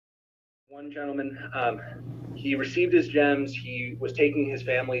One gentleman, he received his gems. He was taking his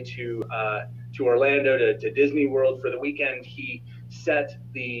family to Orlando to Disney World for the weekend. He set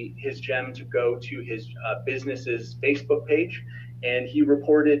his gem to go to his business's Facebook page, and he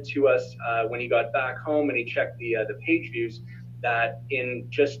reported to us when he got back home and he checked the page views that in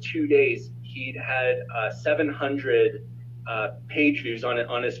just 2 days he'd had 700 page views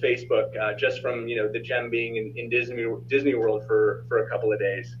on his Facebook just from the gem being in Disney World for a couple of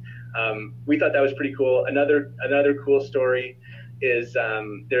days. We thought that was pretty cool. Another cool story is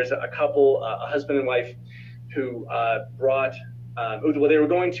there's a couple, a husband and wife, who brought. Well, they were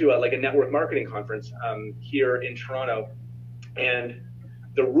going to like a network marketing conference here in Toronto, and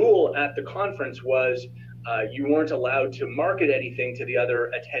the rule at the conference was you weren't allowed to market anything to the other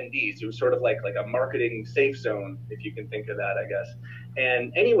attendees. It was sort of like a marketing safe zone, if you can think of that, I guess.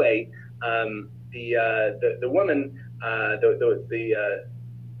 And anyway, the woman,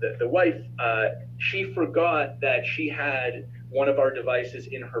 the wife, she forgot that she had one of our devices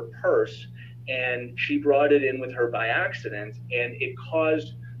in her purse, and she brought it in with her by accident, and it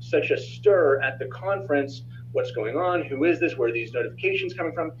caused such a stir at the conference. What's going on? Who is this? Where are these notifications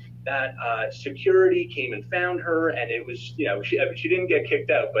coming from? That security came and found her, and it was, she didn't get kicked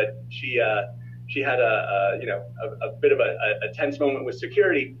out, but she had a bit of a tense moment with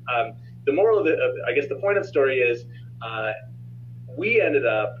security. The moral of I guess the point of the story is, we ended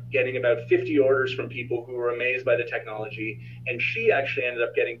up getting about 50 orders from people who were amazed by the technology, and she actually ended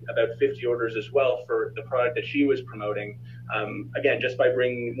up getting about 50 orders as well for the product that she was promoting. Again, just by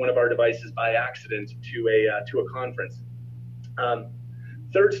bringing one of our devices by accident to a conference.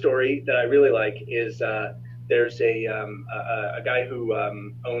 Third story that I really like is there's a guy who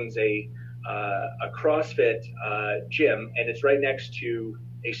owns a CrossFit gym, and it's right next to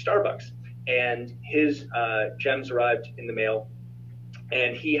a Starbucks. And his gems arrived in the mail,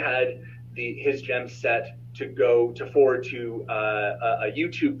 and he had his gems set to forward to a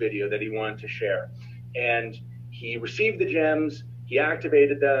YouTube video that he wanted to share. And he received the gems, he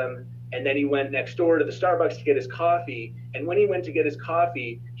activated them, and then he went next door to the Starbucks to get his coffee. And when he went to get his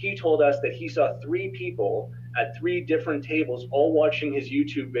coffee, he told us that he saw 3 people at 3 different tables all watching his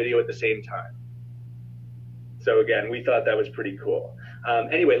YouTube video at the same time. So again, we thought that was pretty cool.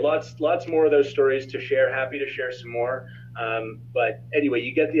 Anyway, lots more of those stories to share. Happy to share some more. But anyway,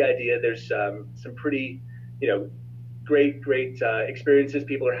 you get the idea. There's some pretty, great experiences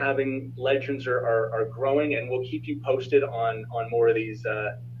people are having. Legends are growing, and we'll keep you posted on more of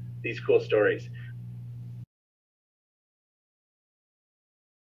these cool stories.